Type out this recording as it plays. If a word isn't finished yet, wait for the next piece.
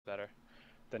better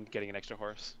than getting an extra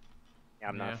horse. Yeah,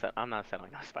 I'm not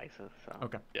selling those spices, so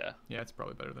Okay. Yeah. Yeah, it's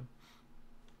probably better then.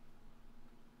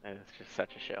 it's just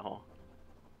such a shithole.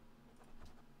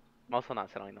 I'm also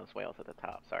not selling those whales at the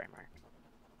top. Sorry, Mark.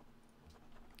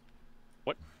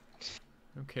 What?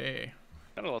 Okay.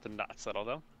 Not allowed to not settle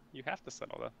though. You have to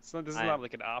settle though. So this is I- not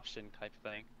like an option type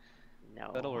thing.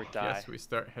 No. Settle or die. Yes, we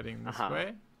start heading this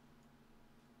way.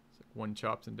 It's like one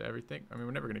chops into everything. I mean,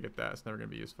 we're never gonna get that. It's never gonna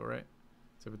be useful, right?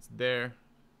 So if it's there,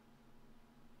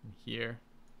 and here,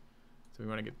 so we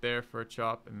want to get there for a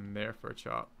chop and then there for a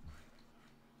chop.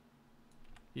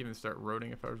 Even start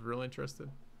roading if I was real interested.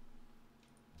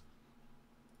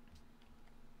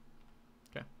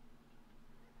 Okay.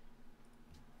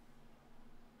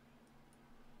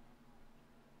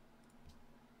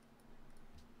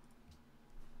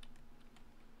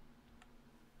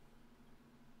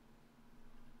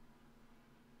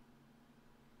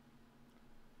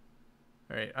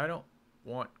 Alright, I don't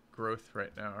want growth right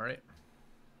now, alright?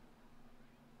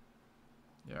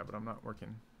 Yeah, but I'm not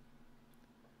working.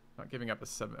 Not giving up a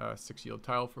 6 yield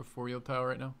tile for a 4 yield tile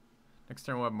right now. Next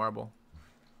turn we'll have marble.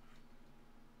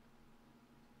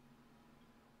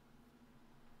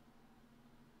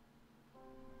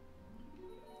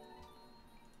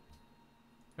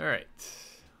 Alright.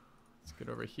 Let's get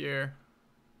over here.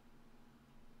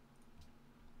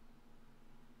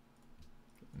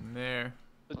 Get in there.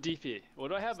 The DP. What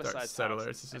do I have Start besides settlers.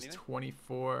 houses? This is Anything?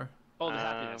 24. Oh, the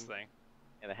happiness thing.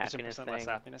 Yeah, the Just a happiness percent thing. less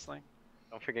happiness thing.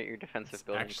 Don't forget your defensive It's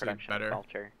building, actually production, better. and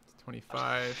culture. It's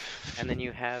 25. And then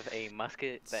you have a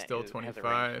musket that Still has a 25.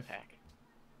 ranged attack.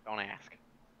 Don't ask.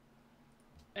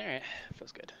 Alright,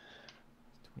 feels good.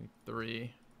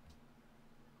 23.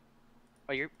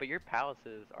 Oh, your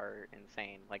palaces are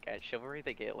insane. Like at chivalry,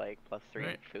 they get like +3 in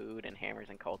Right. food and hammers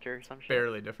and culture or some shit.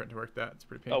 Barely different to work that. It's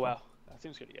pretty painful. Oh wow, that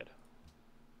seems pretty good.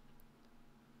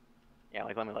 Yeah,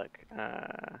 like let me look.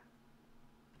 I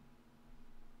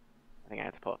think I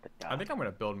have to pull up the. I think I'm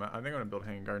gonna build. I think I'm gonna build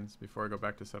hanging gardens before I go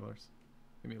back to settlers.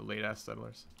 Give me late ass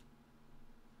settlers.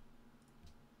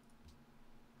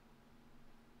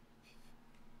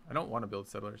 I don't want to build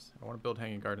settlers. I want to build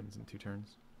hanging gardens in 2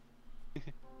 turns.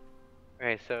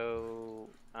 Okay, so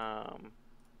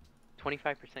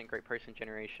 25% great person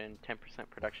generation, 10%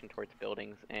 production towards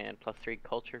buildings, and +3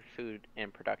 culture, food,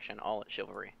 and production, all at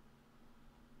chivalry.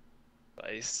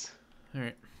 Nice. All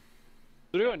right.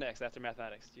 What do we go next after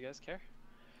mathematics? Do you guys care?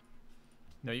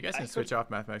 No, you guys I can switch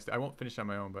off mathematics. I won't finish on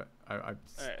my own, but Alright.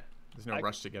 there's no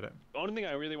rush to get it. The only thing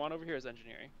I really want over here is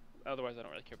engineering. Otherwise, I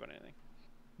don't really care about anything.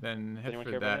 Then head anyone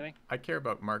for care about that. anything? I care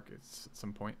about markets at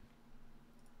some point.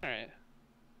 Alright.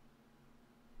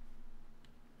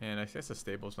 And I guess a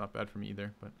stable's not bad for me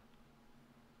either, but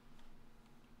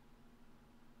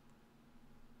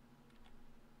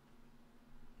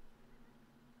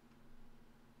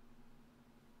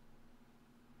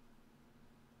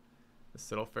let's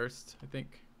settle first, I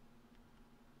think.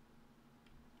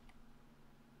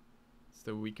 It's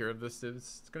the weaker of the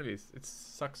civs. It's gonna be. It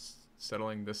sucks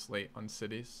settling this late on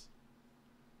cities,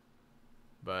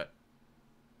 but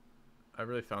I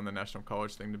really found the National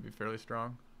College thing to be fairly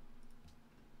strong.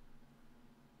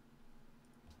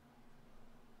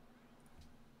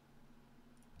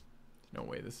 No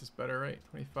way this is better, right?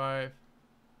 25.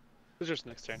 It's just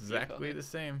next turn. Exactly the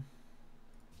same.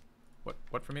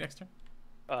 What for me next turn?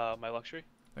 My luxury.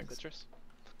 Thanks. Citrus.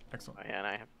 Excellent. Oh yeah, and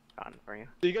I have gotten for you.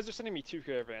 So you guys are sending me 2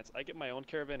 caravans. I get my own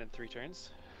caravan in 3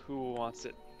 turns. Who wants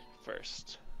it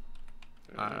first?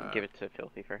 Give it to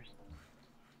Filthy first.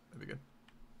 That'd be good.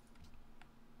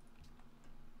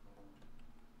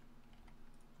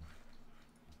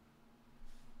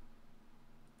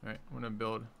 Alright, I'm gonna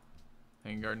build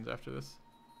hanging gardens after this.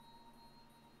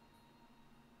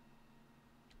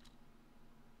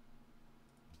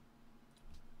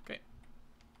 Okay.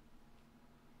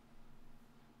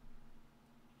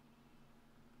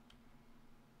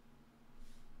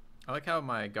 I like how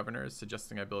my governor is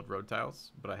suggesting I build road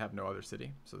tiles, but I have no other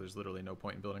city, so there's literally no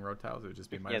point in building road tiles. It would just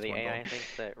be minus Yeah, the one AI gold.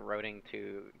 thinks that roading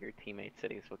to your teammate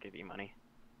cities will give you money.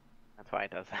 That's why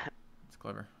it does that. It's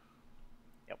clever.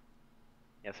 Yep.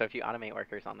 Yeah, so if you automate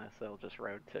workers on this, they'll just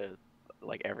road to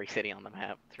like every city on the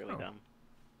map. It's really dumb.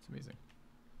 It's amazing.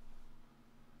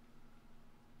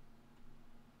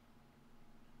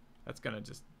 That's gonna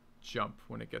just jump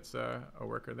when it gets a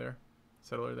worker there,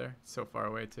 settler there. It's so far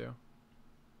away too.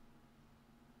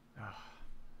 Ah.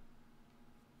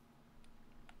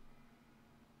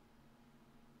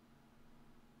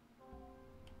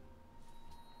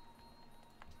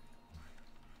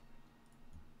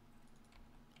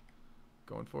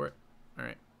 Going for it. All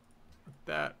right.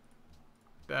 That.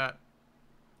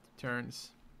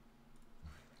 Turns.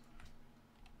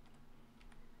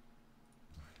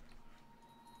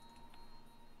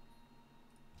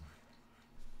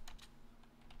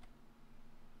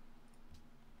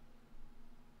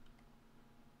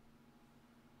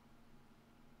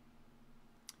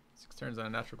 6 turns on a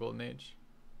natural golden age.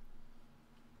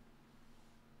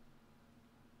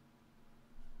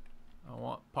 I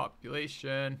want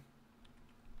population.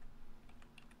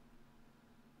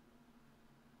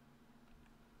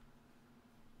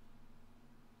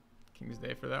 King's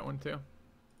Day for that one too.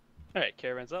 Alright,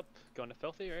 caravan's up. Going to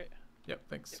Filthy, right? Yep,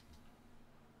 thanks. Yep.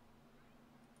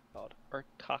 Called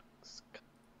Urtox.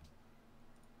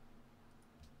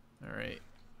 Alright.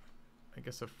 I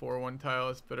guess a 4-1 tile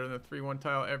is better than a 3-1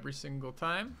 tile every single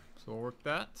time. So we'll work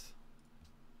that.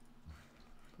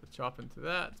 Put a chop into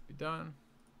that to be done.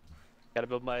 Gotta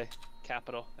build my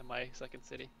capital in my second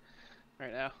city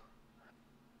right now.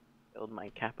 Build my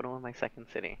capital in my second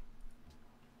city.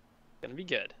 Gonna be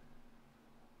good.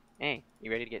 Hey,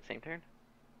 you ready to get same turn?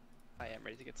 I am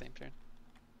ready to get same turn.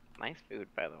 Nice food,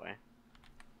 by the way.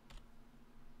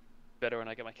 Better when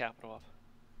I get my capital up.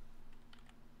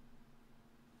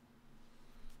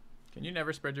 Can you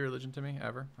never spread your religion to me,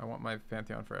 ever? I want my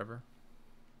Pantheon forever.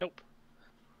 Nope.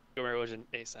 Go my religion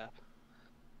ASAP.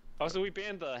 Also, we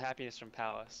banned the happiness from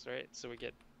Palace, right? So we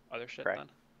get other shit Correct. done.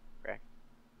 Correct.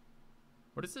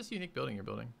 What is this unique building you're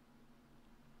building?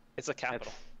 It's a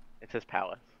capital. It's his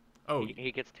palace. Oh,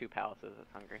 He gets 2 palaces.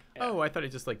 It's hungry. Yeah. oh, I thought he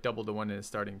just like doubled the one in his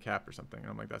starting cap or something.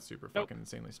 I'm like, that's super Nope. fucking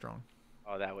insanely strong.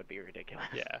 Oh, that would be ridiculous.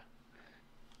 Yeah.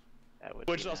 That would.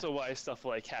 Which be is also why stuff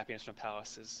like happiness from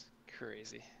Palace is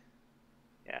crazy.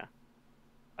 Yeah.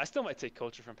 I still might take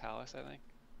culture from Palace, I think.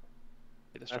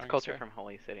 Be the That's strongest culture here. from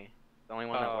Holy City. The only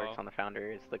one that works Oh. on the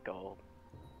founder is the gold.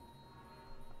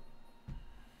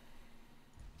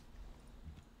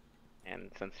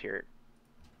 And since you're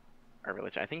our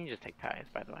religion, I think you just take ties,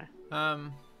 by the way.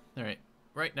 All right.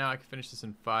 Right now I can finish this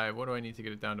in 5. What do I need to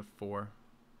get it down to 4?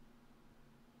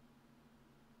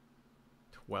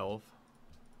 12.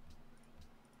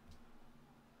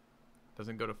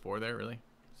 Doesn't go to 4 there, really.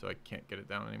 So I can't get it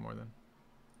down anymore then.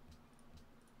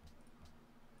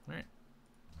 All right.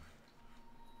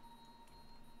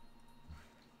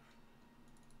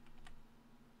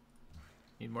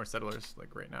 Need more settlers,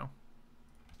 like right now.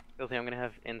 Filthy, I'm gonna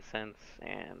have incense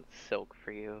and silk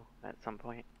for you at some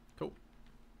point. Cool.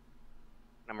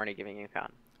 I'm already giving you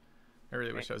cotton. I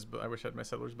really Right. wish I wish I had my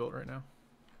settlers built right now.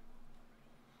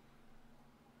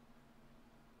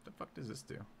 The fuck does this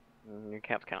do? Your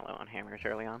cap's kind of low on hammers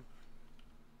early on.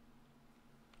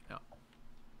 Yeah.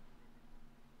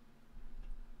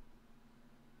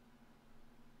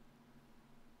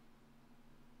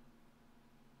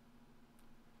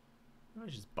 I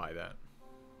should just buy that.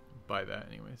 Buy that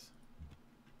anyways.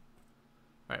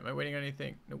 Alright, am I waiting on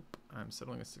anything? Nope. I'm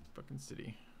settling a fucking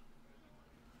city.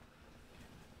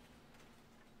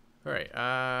 Alright,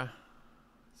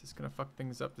 is this gonna fuck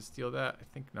things up to steal that? I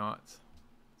think not.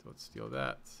 So let's steal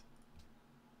that.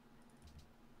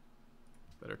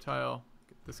 Better tile.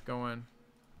 Get this going.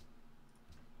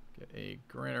 Get a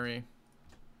granary.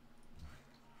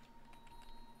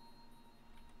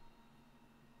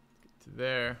 Get to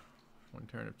there. 1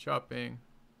 turn of chopping.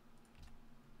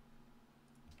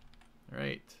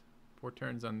 Alright. 4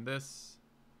 turns on this.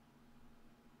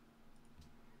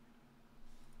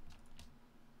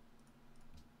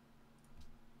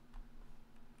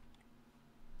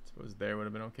 Suppose there would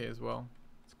have been okay as well.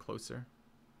 It's closer.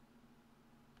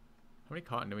 How many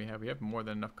cotton do we have? We have more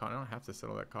than enough cotton. I don't have to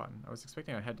settle that cotton. I was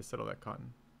expecting I had to settle that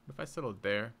cotton. What if I settled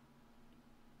there?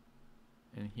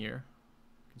 And here?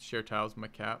 I can share tiles with my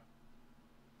cap.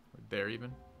 Or there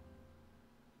even.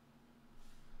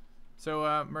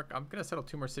 So, Merc, I'm going to settle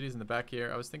 2 more cities in the back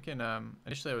here. I was thinking,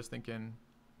 initially I was thinking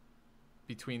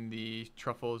between the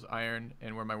truffles, iron,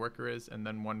 and where my worker is, and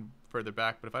then 1 further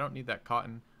back. But if I don't need that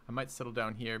cotton, I might settle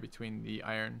down here between the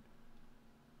iron.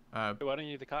 Why don't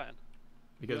you need the cotton?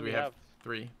 Because Yeah, we have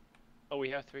 3. Oh, we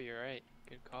have 3, you're right.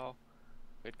 Good call.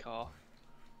 Good call.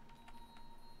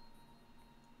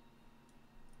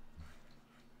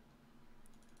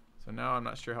 So now I'm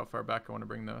not sure how far back I want to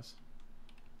bring those.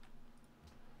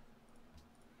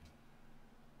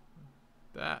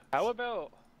 That. How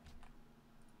about,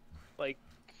 like,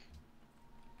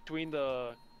 between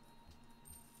the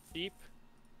deep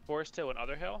forest hill and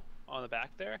other hill on the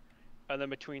back there, and then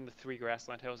between the 3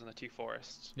 grassland hills and the 2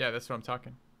 forests? Yeah, that's what I'm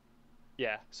talking.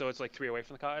 Yeah, so it's like 3 away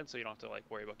from the cotton, so you don't have to like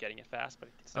worry about getting it fast. But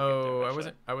it can still get there Oh,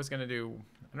 eventually. I was gonna do.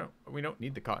 We don't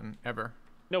need the cotton ever.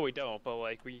 No, we don't. But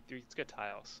like it's good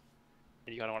tiles,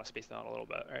 and you kind of want to space them out a little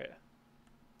bit, right?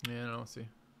 Yeah, no, we'll see.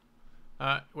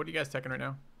 What are you guys taking right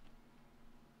now?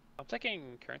 I'm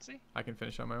taking currency. I can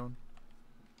finish on my own.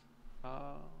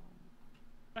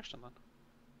 Construction then.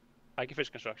 I can finish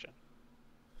construction.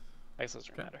 I guess it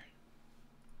doesn't Okay. matter.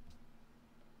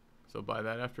 So buy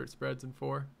that after it spreads in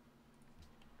 4.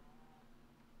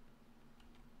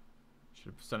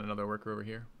 Should have sent another worker over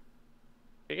here.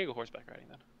 I can go horseback riding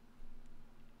then.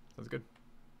 Sounds good.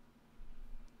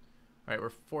 Alright, we're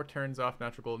 4 turns off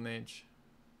Natural Golden Age.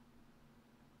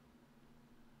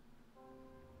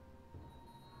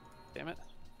 Damn it.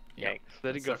 Yikes.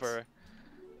 They didn't That go sucks. for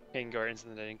Pagan Gardens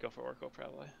and then they didn't go for Orko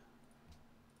probably.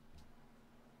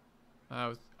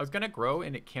 I was gonna grow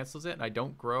and it cancels it, and I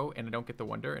don't grow and I don't get the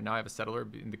wonder, and now I have a settler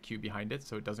in the queue behind it,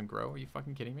 so it doesn't grow. Are you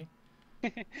fucking kidding me?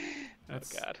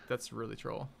 That's, God. That's really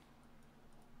troll.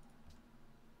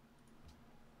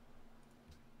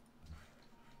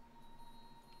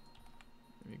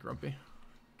 Maybe grumpy.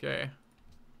 Okay.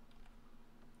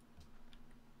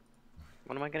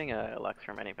 When am I getting a Lux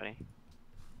from anybody?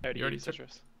 I already, You already used took-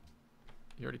 citrus.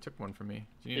 You already took one from me. Do you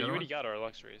need Yeah, you another already one? got our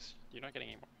luxuries. You're not getting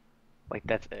any more. Like,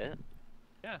 that's it?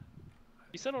 Yeah.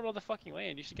 You settled all the fucking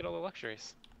land. You should get all the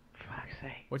luxuries. For fuck's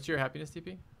sake. What's your happiness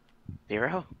TP?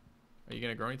 0? Are you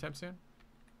gonna grow anytime soon?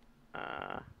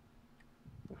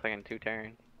 Looks like in 2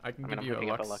 turns. I can I mean, give I'm you a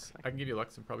picking up a lux. Lux thing. I can give you a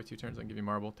lux in probably 2 turns. I can give you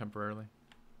marble temporarily.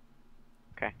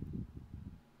 Okay.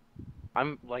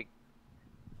 I'm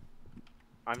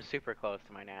super close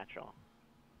to my natural.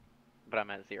 But I'm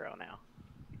at 0 now.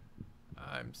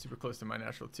 I'm super close to my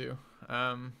natural too.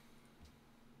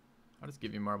 I'll just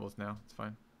give you marbles now. It's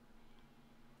fine.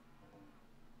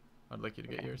 I'd like you to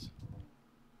get Okay. yours.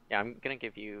 Yeah, I'm gonna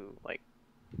give you, like,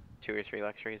 2 or 3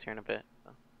 luxuries here in a bit.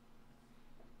 So.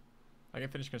 I can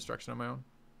finish construction on my own.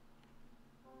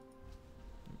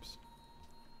 Oops.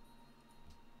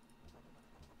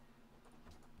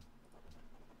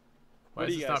 Why What do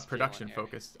is you this guys not production feeling here?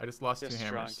 focused? I just lost 2 Just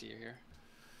strong hammers. to you here.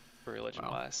 For religion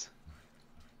Wow. wise.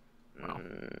 Wow.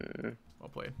 Mm, Well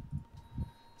played.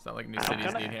 It's not like new I'm cities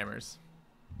kinda- need hammers.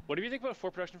 What do you think about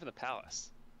 4 production from the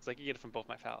palace? It's like you get it from both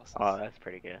my palaces. oh, that's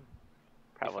pretty good.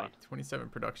 Probably. fun. 27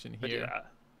 production But do here.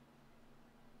 that.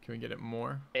 Can we get it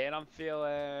more? And I'm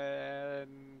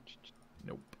feeling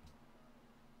Nope.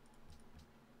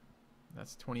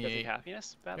 That's doesn't 28.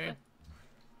 happiness badly. Okay.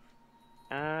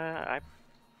 I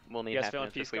will need You guys feeling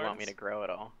happiness if peace we want me gardens? to grow at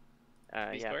all.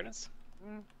 These Yeah. gardens?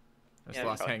 I just Yeah,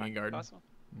 lost probably hanging garden. Possible?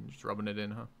 I'm just rubbing it in,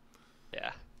 huh?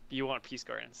 Yeah. You want peace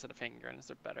gardens instead of hanging gardens,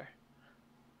 they're better.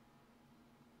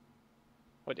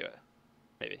 We'll do it.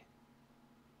 Maybe.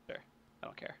 Sure. I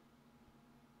don't care.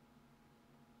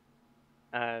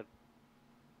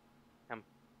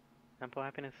 Temple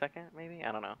happiness second, maybe?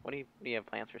 I don't know. What do you have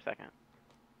plans for second?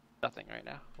 Nothing right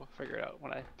now. We'll figure it out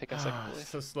when I pick a second belief.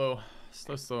 So slow.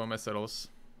 Slow on my settles.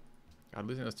 God,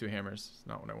 losing those 2 hammers is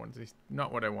not what I wanted.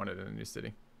 Not what I wanted in a new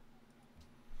city.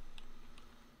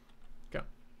 Go.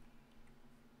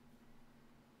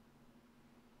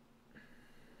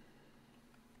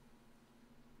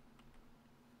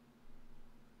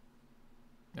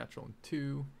 Natural in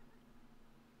 2.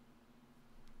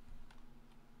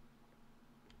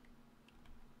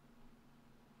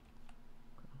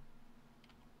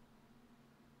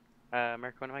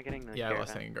 Merc, when am I getting the Yeah, I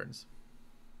lost caravan? hanging gardens.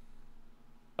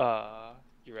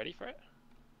 You ready for it?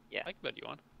 Yeah. I can bet you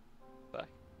on. Back.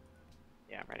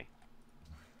 Yeah, I'm ready.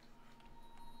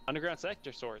 Underground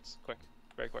sector swords. Quick.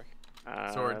 Very quick.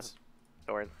 Swords.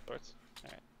 Swords. Swords.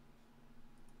 Alright.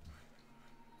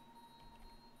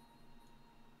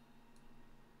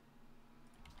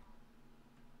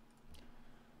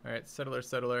 Alright,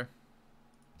 settler.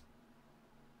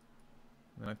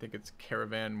 And I think it's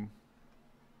caravan,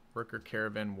 worker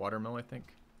caravan watermill, I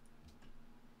think.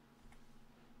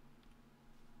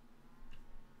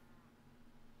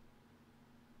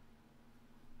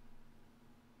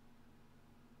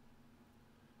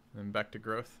 And then back to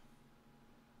growth.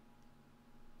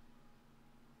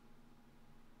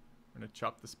 I'm gonna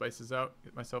chop the spices out,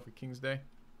 get myself a King's Day.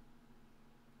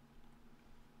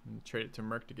 And trade it to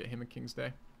Merc to get him a King's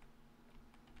Day.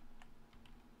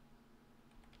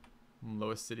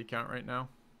 Lowest city count right now.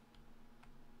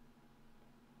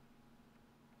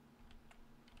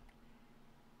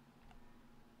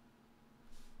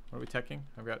 What are we teching?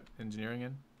 I've got engineering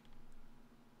in.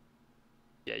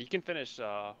 Yeah, you can finish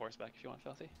horseback if you want,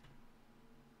 Filthy.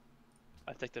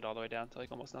 I ticked it all the way down to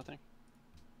like almost nothing.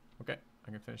 Okay,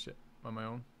 I can finish it on my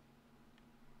own.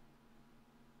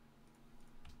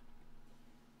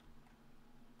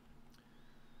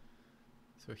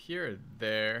 So here,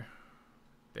 there,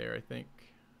 I think.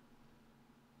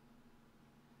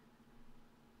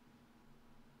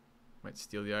 Might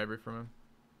steal the ivory from him.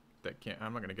 That can't.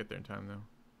 I'm not gonna get there in time though.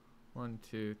 1,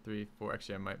 2, 3, 4.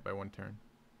 Actually, I might by 1 turn.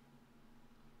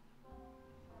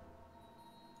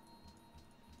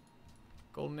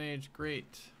 Golden Age,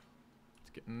 great. Let's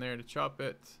get in there to chop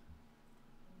it.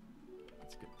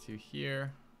 Let's get to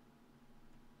here.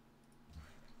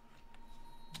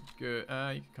 good.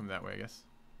 You can come that way, I guess.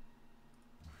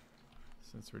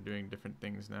 Since we're doing different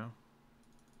things now.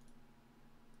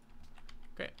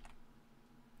 Okay.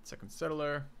 Second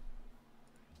settler.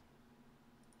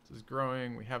 This is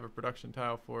growing. We have a production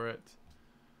tile for it.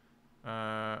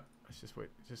 Let's just wait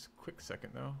just a quick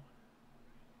second though.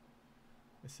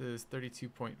 This is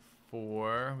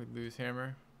 32.4. We lose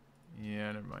hammer.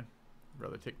 Yeah, never mind. I'd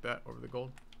rather take that over the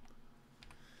gold.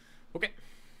 Okay.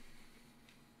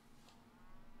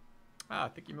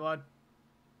 Thank you, Milad.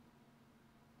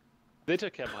 They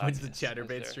took him. When's the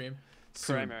Chatterbait stream?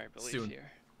 Soon. Primary belief Soon.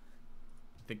 here.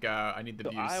 I think I need the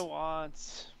views. I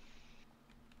want.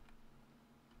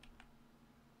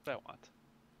 What I want.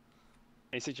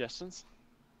 Any suggestions?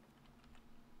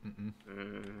 Mm-mm.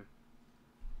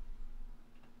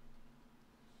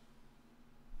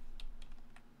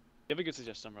 You have a good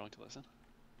suggestion. I'm willing to listen.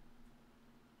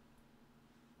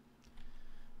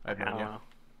 I have no I don't idea. know.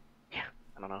 Yeah,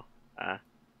 I don't know.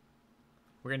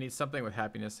 We're gonna need something with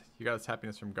happiness. You got us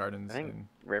happiness from gardens I think and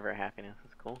river happiness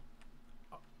is cool.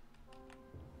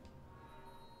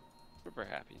 River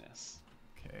happiness.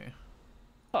 okay.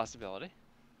 Possibility.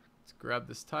 Let's grab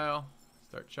this tile.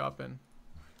 Start chopping.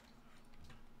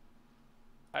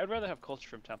 I'd rather have culture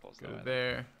from temples. Go though, to I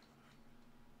there.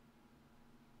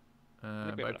 think we I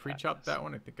have enough pre-chopped happiness. that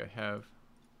one. I think I have.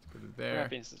 Let's go to think. there.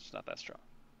 Happiness is just not that strong.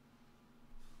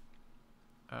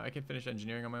 I can finish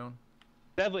engineering on my own.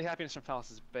 Deadly happiness from palace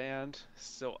is banned,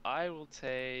 so I will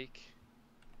take.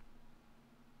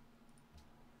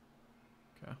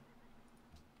 Okay.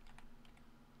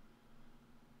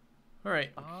 All right.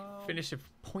 Um, Finish at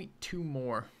 0.2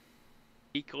 more.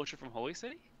 Eat culture from Holy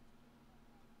City.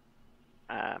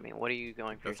 I mean, what are you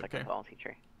going for your That's second okay. policy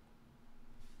tree?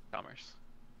 Commerce.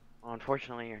 Well,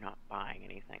 unfortunately, you're not buying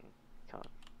anything. So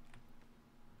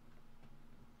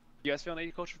You guys feeling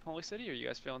 80 culture from Holy City, or you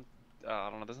guys feeling? I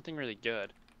don't know. There's nothing really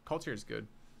good. Culture is good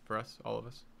for us, all of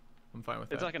us. I'm fine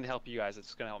with It's that. not going to help you guys. It's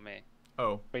just going to help me.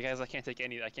 Oh, Because I can't take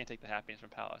any. I can't take the happiness from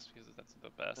Palace because that's the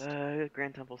best.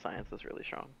 Grand Temple Science is really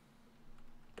strong.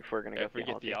 If we're gonna go If we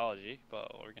get theology. theology,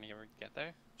 but we're going to ever get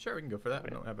there. sure, we can go for that. I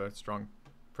Okay. don't have a strong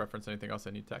preference. Anything else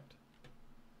I need teched?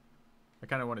 I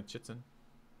kind of wanted Chitzen.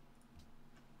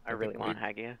 I I really think want we-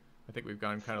 Hagia. I think we've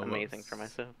gone kind of Amazing for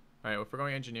myself. All right, well, if we're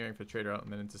going engineering for trader out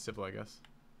and then into civil, I guess.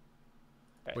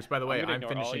 Okay. Which, by the way, gonna I'm ignore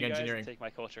all finishing you guys and engineering. Take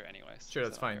my culture anyways. Sure,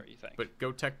 that's so I don't fine. care what you think. But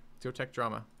go tech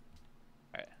drama.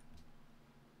 Alright.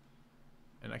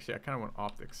 And actually, I kind of want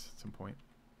optics at some point.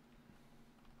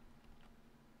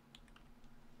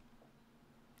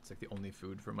 It's like the only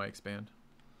food for my expand.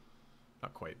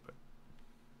 Not quite, but.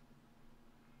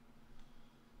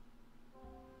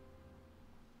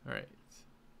 All right.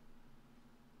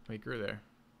 Oh, he grew there.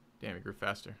 Damn, he grew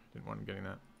faster. Didn't want him getting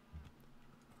that.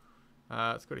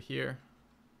 Let's go to here.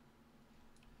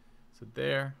 So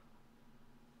there.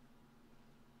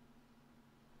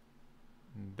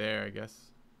 And there, I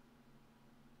guess.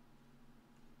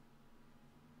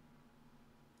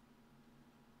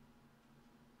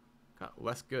 Got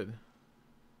less good.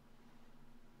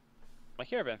 My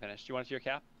caravan finished. You want it to your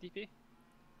cap, DP?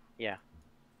 Yeah.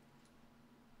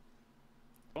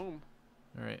 Boom.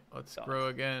 All right, let's Done. grow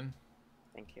again.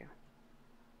 Thank you.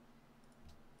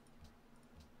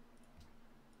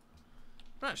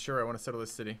 I'm not sure I want to settle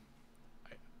this city.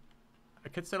 I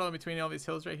could settle in between all these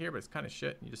hills right here, but it's kind of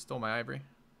shit. You just stole my ivory.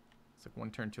 It's like one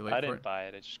turn too late I for didn't it. buy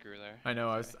it. It just grew there. I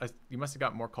know. Sorry. You must have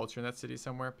got more culture in that city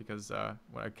somewhere because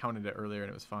when I counted it earlier and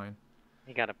it was fine.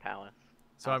 You got a palace.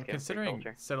 So Palace I'm gives free considering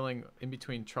culture. settling in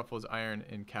between truffles, iron,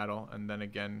 and cattle, and then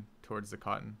again towards the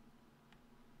cotton.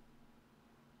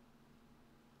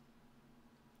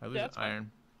 I lose that's fine.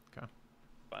 iron. Okay.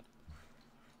 Fine.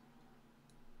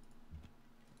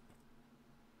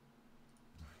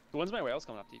 When's my whales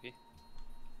coming up, DP?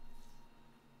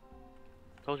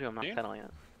 Told you I'm not Soon? settling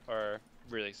it. Or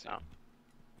really soon? No.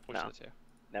 Which No. of the two?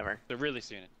 Never. They're really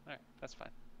soon. Alright, that's fine.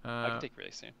 I can take really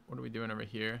soon. What are we doing over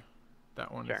here?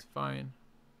 That one Sure. is fine.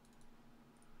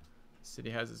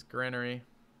 City has its granary.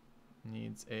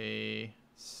 Needs a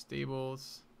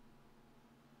stables.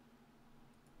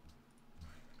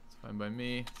 It's fine by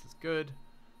me. This is good.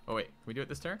 Oh wait, can we do it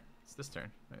this turn? It's this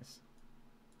turn. Nice.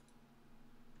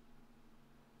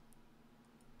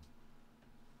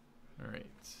 All right.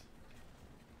 Let's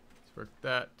work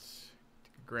that.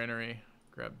 Take a granary.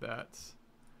 Grab that.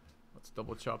 Let's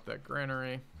double chop that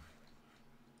granary.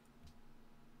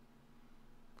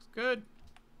 Looks good.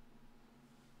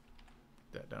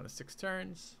 Get that down to 6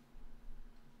 turns.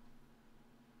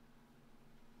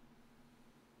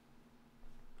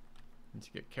 Need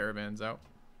to get caravans out.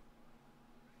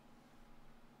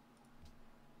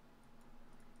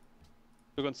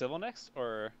 We're going civil next,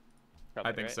 or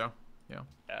Probably, I think right? so. Yeah.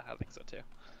 Yeah, I think so too.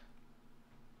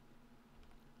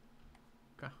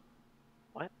 Okay.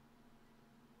 What?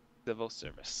 Civil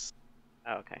service.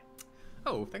 Oh, okay.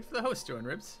 Oh, thanks for the host, Joe and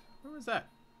Ribs. Where was that?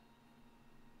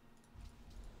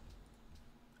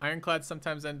 Ironclads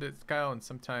sometimes end at Kyle, and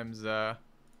sometimes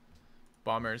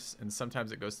bombers, and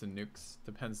sometimes it goes to nukes.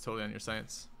 Depends totally on your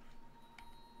science.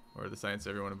 Or the science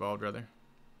of everyone involved, rather.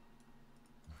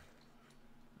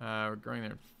 We're growing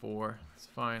there at 4. It's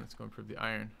fine. Let's go improve the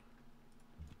iron.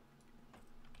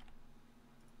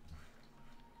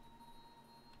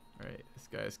 Alright, this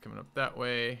guy's coming up that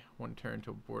way. 1 turn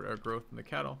to abort our growth in the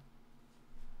cattle.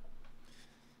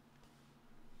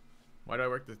 Why do I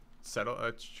work the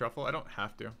truffle? I don't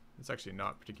have to. It's actually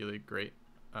not particularly great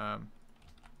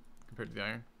compared to the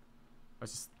iron.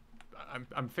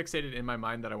 I'm fixated in my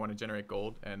mind that I want to generate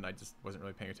gold, and I just wasn't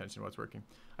really paying attention to what's working.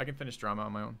 I can finish drama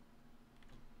on my own.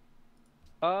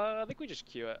 I think we just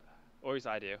queue it. Or at least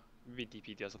I do. Maybe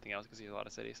DP does something else because he has a lot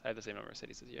of cities. I have the same number of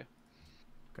cities as you.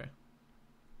 Okay.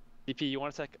 DP, you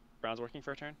want to check Brown's working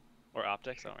for a turn? Or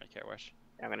optics? I don't really care which.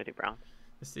 Yeah, I'm gonna do brown.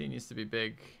 The city needs to be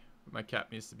big. My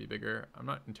cap needs to be bigger. I'm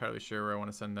not entirely sure where I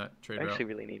want to send that trade I route. actually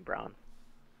really need brown.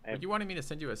 Are you wanting me to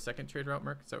send you a second trade route,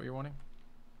 Merc? Is that what you're wanting?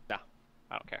 No,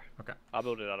 I don't care. Okay. I'll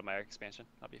build it out of my expansion.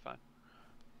 That'll be fine.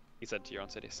 You said to your own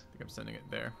cities. I think I'm sending it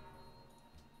there.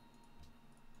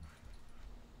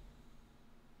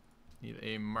 Need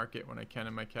a market when I can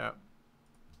in my cap.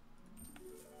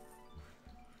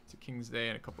 It's a King's Day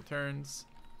in a couple turns.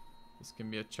 This can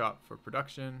be a chop for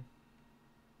production.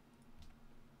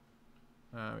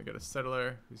 We got a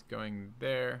settler who's going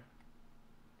there.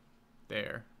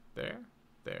 There.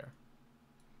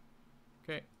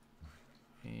 Okay.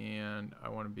 And I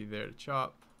want to be there to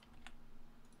chop.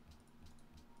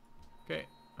 Okay.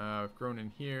 I've grown in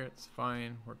here. It's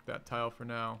fine. Work that tile for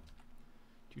now.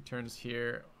 2 turns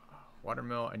here.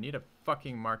 Watermill. I need a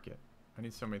fucking market. I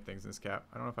need so many things in this cap.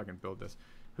 I don't know if I can build this.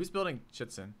 Who's building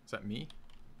Chitzen? Is that me?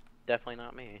 Definitely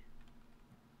not me.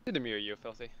 Did to mirror you,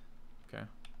 Filthy. Okay.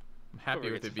 I'm happy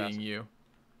Whoever with gets it being faster. you.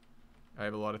 I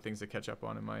have a lot of things to catch up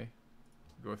on in my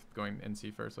going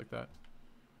NC first like that.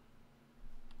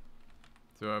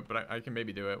 So, but I can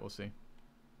maybe do it. We'll see.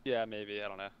 Yeah, maybe. I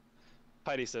don't know.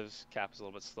 Pydes's cap is a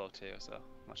little bit slow too, so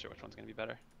I'm not sure which one's going to be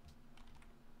better.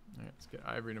 Alright, let's get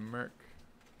Ivory to Merc.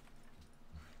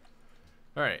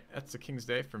 Alright, that's a King's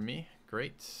Day for me.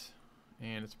 Great.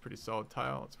 And it's a pretty solid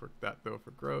tile. Let's work that though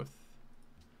for growth.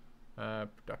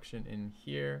 Production in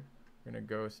here. We're going to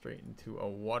go straight into a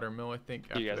watermill, I think.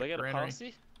 You guys, after I got a granary.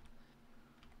 policy.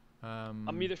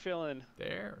 I'm either feeling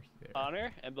there.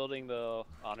 honor and building the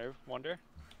honor wonder,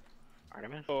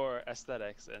 Artemis? or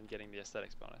aesthetics and getting the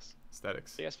aesthetics bonus.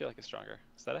 Aesthetics. Do you guys feel like it's stronger?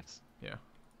 Aesthetics? Yeah.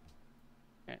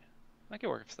 I can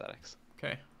work with aesthetics.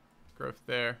 Okay. Growth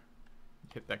there.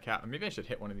 Hit that cap. Maybe I should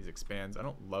hit one of these expands. I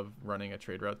don't love running a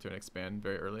trade route to an expand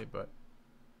very early, but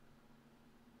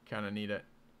kind of need it.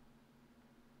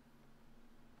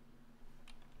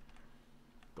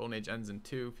 Golden Age ends in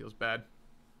 2. Feels bad.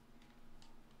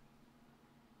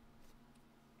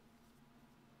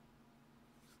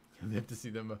 They have to see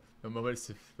the moment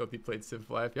Filthy played Civ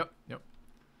 5. Yep.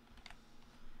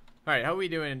 Alright, how are we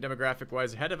doing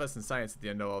demographic-wise? Ahead of us in science at the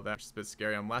end of all that, which is a bit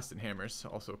scary. I'm last in hammers,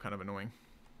 also kind of annoying.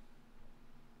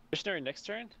 Missionary next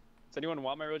turn? Does anyone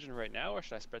want my religion right now, or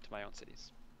should I spread to my own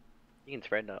cities? You can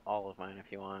spread to all of mine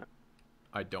if you want.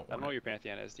 I don't I don't know what want your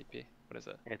pantheon is, DP. What is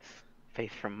it? It's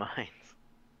Faith from Mines.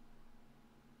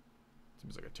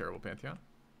 Seems like a terrible pantheon.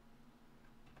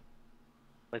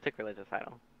 They took religious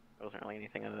title. There wasn't really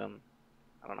anything other than,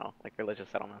 I don't know, like religious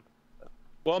settlement.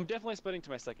 Well, I'm definitely splitting to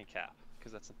my second cap,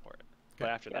 because that's important. But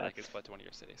Okay. after Yeah, that, I can that's- split to one of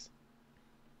your cities.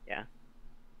 Yeah.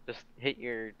 Just hit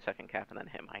your second cap and then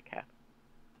hit my cap.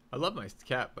 I love my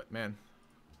cap, but man,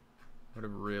 I would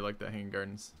have really liked that Hanging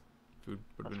Gardens. Food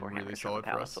would have Plus been 4 really hammers from solid the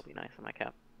for palace us. will be nice on my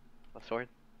cap. A sword.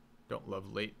 Don't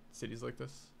love late cities like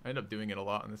this. I end up doing it a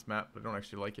lot on this map, but I don't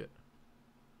actually like it.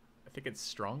 I think it's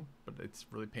strong, but it's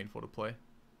really painful to play. I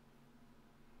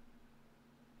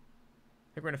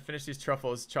think we're gonna finish these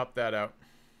truffles, chop that out,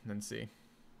 and then see.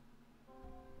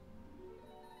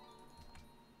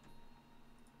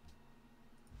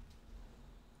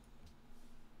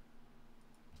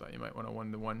 Thought you might want a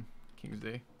 1-to-1 King's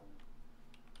Day.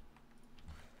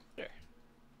 Sure.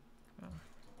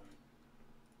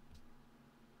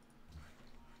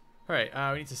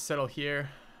 Alright, we need to settle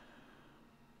here.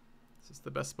 Is this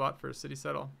the best spot for a city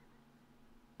settle?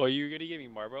 Well, you're going to give me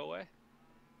Marlboro away?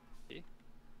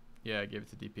 Yeah, I gave it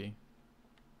to DP.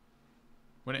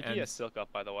 When it DP has ends, Silk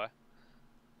up, by the way.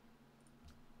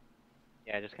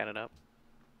 Yeah, I just got it up.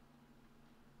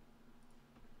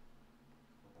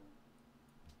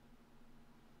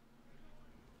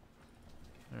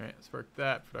 let's work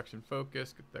that. Production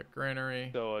focus, get that granary.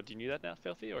 So do you need that now,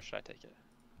 Filthy, or should I take it?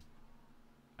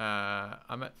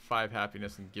 I'm at 5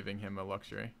 happiness and giving him a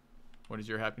luxury. What is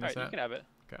your happiness Alright, at? you can have it.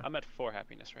 Okay. I'm at 4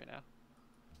 happiness right now.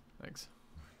 Thanks.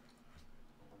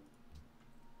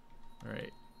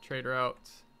 Alright, trader out.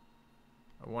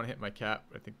 I want to hit my cap,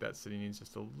 but I think that city needs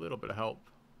just a little bit of help.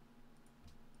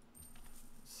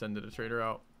 Send it a trader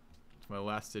out. It's my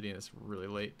last city and it's really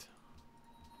late.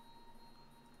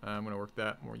 I'm going to work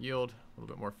that. More yield, a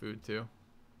little bit more food too.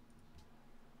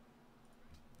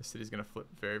 The city's going to flip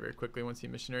very, very quickly once he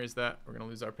missionaries that. We're going to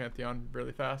lose our Pantheon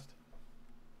really fast.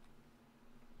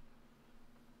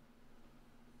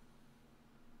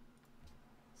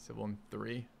 Civil in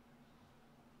 3.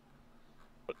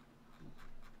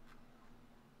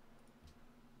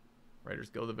 Writers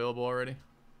Guild available already?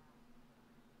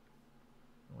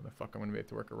 When the fuck I'm going to be able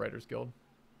to work a Writers Guild?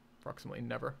 Approximately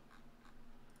never.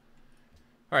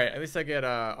 Alright, at least I get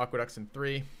Aqueducts in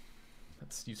 3.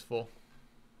 That's useful.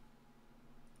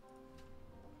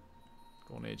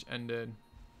 Golden Age ended.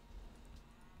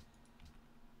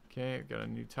 Okay, I've got a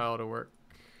new tile to work.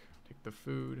 Take the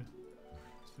food.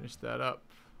 Let's finish that up.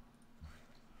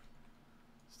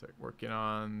 Start working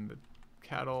on the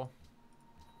cattle.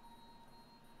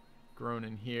 Grown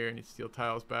in here, need steel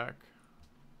tiles back.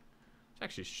 Which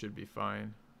actually should be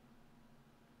fine.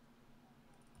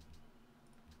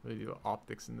 Really do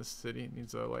optics in this city. It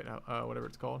needs a lighthouse, whatever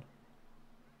it's called.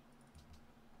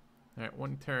 Alright,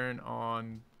 1 turn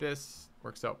on this.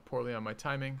 Works out poorly on my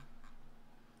timing.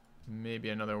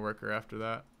 Maybe another worker after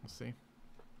that. We'll see.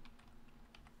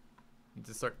 Need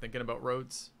to start thinking about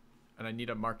roads. And I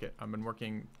need a market. I've been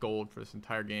working gold for this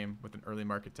entire game with an early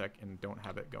market tech and don't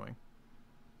have it going.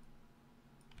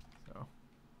 So.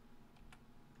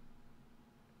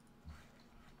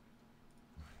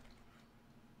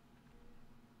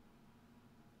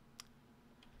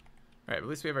 Alright, at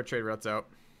least we have our trade routes out.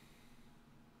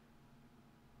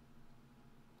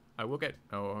 I will get,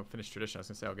 oh, I'll finish tradition. I was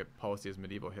going to say I'll get policy as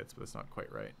medieval hits, but that's not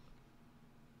quite right.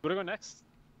 What do I go next?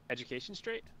 Education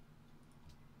straight?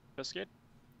 Goes good?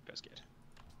 Goes good.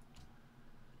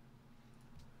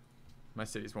 My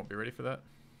cities won't be ready for that.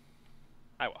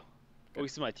 I will. At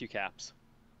least my 2 caps.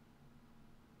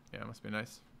 Yeah, it must be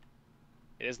nice.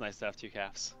 It is nice to have 2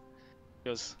 caps. It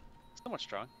goes somewhat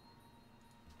strong.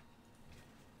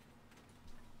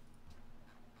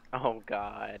 Oh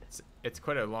god. It's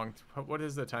quite a long... What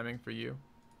is the timing for you?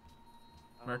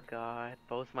 Mark? Oh god.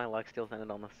 Both my luck steals ended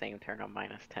on the same turn on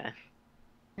 -10.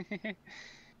 Jesus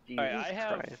Alright, I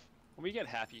have... Christ. When we get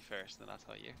happy first, then I'll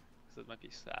tell you. Because it might be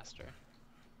faster.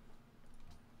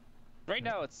 Right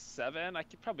now it's 7. I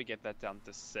could probably get that down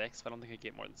to 6, but I don't think I can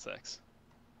get more than 6.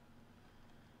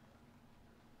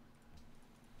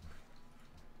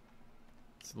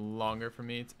 It's longer for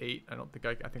me. It's 8. I don't think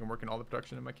I think I'm working all the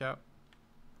production in my cap.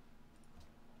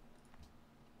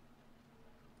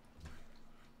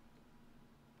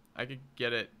 I could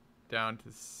get it down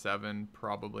to 7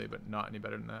 probably, but not any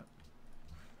better than that.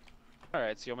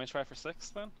 Alright, so you want me to try for 6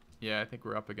 then? Yeah, I think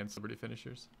we're up against Liberty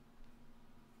finishers.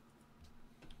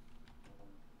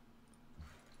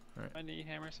 Alright. I need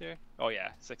hammers here. Oh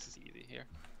yeah, 6 is easy here.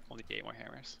 Only 8 more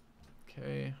hammers.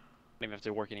 Okay. Don't even have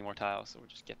to work any more tiles, so we'll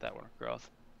just get that one of growth.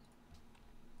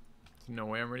 There's no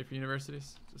way I'm ready for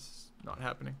universities. Just not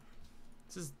happening.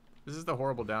 This is the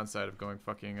horrible downside of going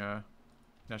fucking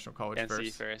National College NC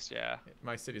first. first, yeah.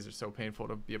 My cities are so painful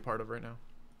to be a part of right now.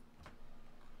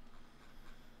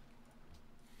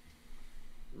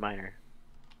 Minor.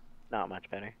 Not much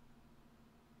better.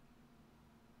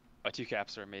 My 2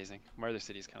 caps are amazing. My other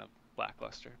city's kind of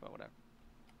lackluster, but whatever.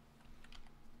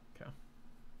 Okay.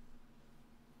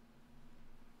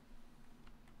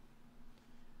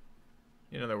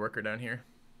 Need another worker down here.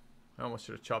 I almost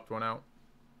should have chopped one out.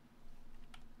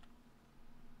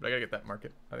 But I gotta get that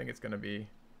market. I think it's gonna be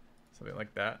something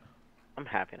like that. I'm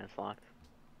happiness locked.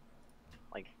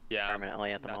 Like, Yeah,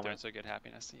 permanently at the not doing moment. so good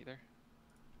happiness either.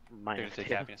 They're gonna take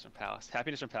 -2. happiness from Palace.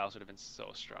 Happiness from Palace would have been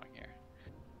so strong here.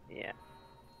 Yeah.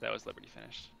 That was Liberty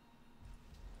finished.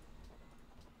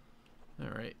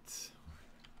 Alright.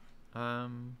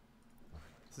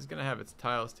 This is gonna have its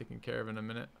tiles taken care of in a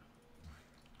minute.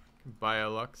 Can buy a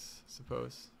Lux, I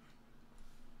suppose.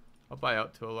 I'll buy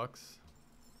out to a Lux.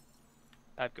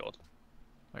 I have gold.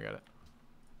 I got it.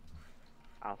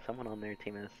 Oh, someone on their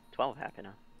team is 12 happy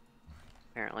now.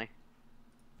 Apparently.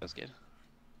 That's good.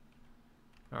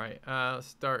 Alright, let's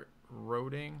start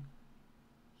roading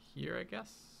here, I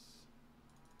guess.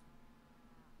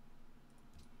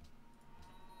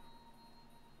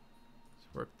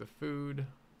 Let's work the food.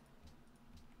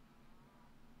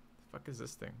 The fuck is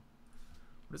this thing?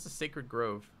 What is a sacred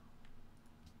grove?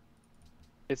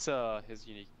 It's his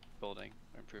unique building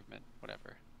improvement,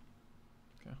 whatever.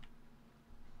 Okay.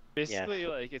 Basically, Yes.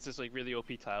 like it's just like really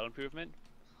OP tile improvement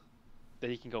that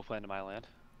he can go plant in my land.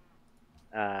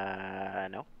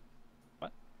 No.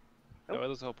 What? Nope. No,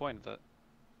 that's the whole point of that.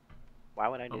 Why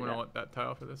would I do I'm gonna that? want that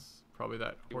tile for this. Probably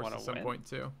that You horse wanna at some win? point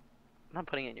too. I'm not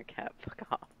putting it in your cap. Fuck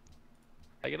off.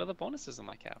 I get other bonuses in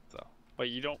my cap though.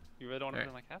 Wait, you don't? You really don't want to put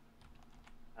in my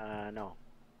cap? No.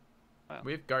 Wow.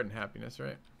 We have garden happiness,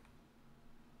 right?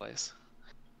 Place.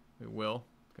 We will.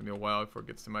 It's gonna be a while before it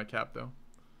gets to my cap though.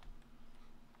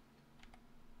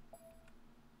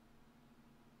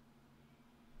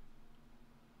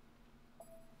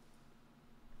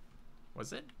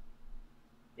 Was it?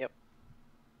 Yep.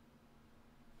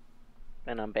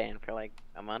 Been unbanned for like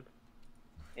a month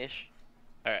ish.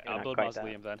 All right, You're I'll not build quite that.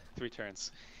 Mausoleum then. 3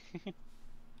 turns.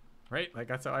 Right? Like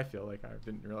that's how I feel. Like I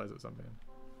didn't realize it was unbanned.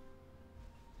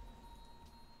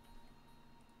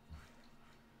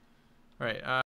 All right.